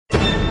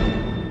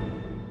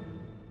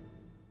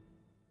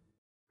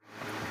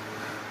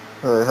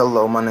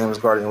Hello, my name is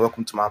Guardian.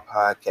 Welcome to my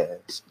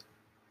podcast.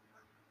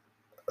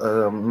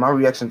 My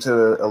reaction to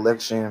the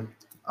election,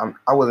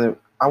 I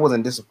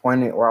wasn't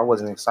disappointed or I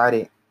wasn't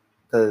excited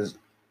because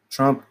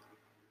Trump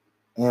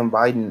and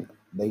Biden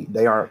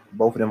they aren't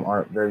both of them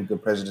aren't very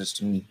good presidents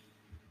to me.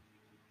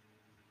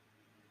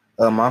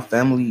 My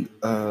family,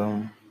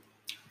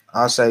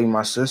 I'll say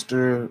my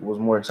sister was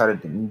more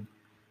excited than me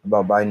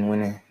about Biden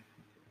winning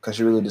because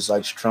she really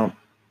dislikes Trump.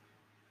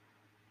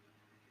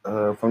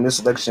 From this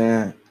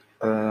election,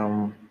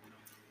 um,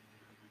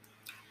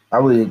 I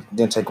really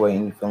didn't take away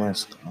any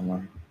feelings.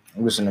 I'm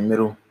just in the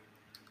middle.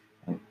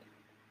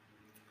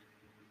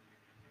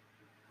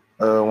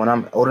 When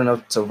I'm old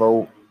enough to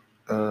vote,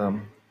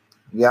 um,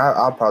 yeah,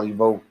 I'll probably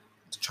vote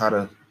to try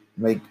to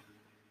make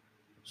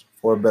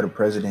for a better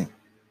president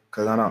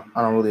because I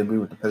don't really agree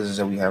with the presidents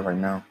that we have right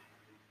now.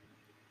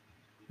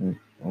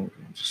 What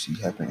see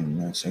happen in the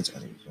United States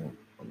as a result.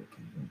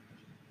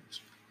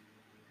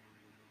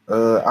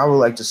 I would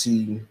like to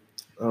see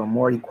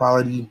more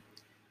equality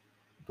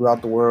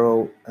throughout the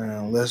world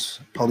and less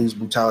police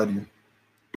brutality.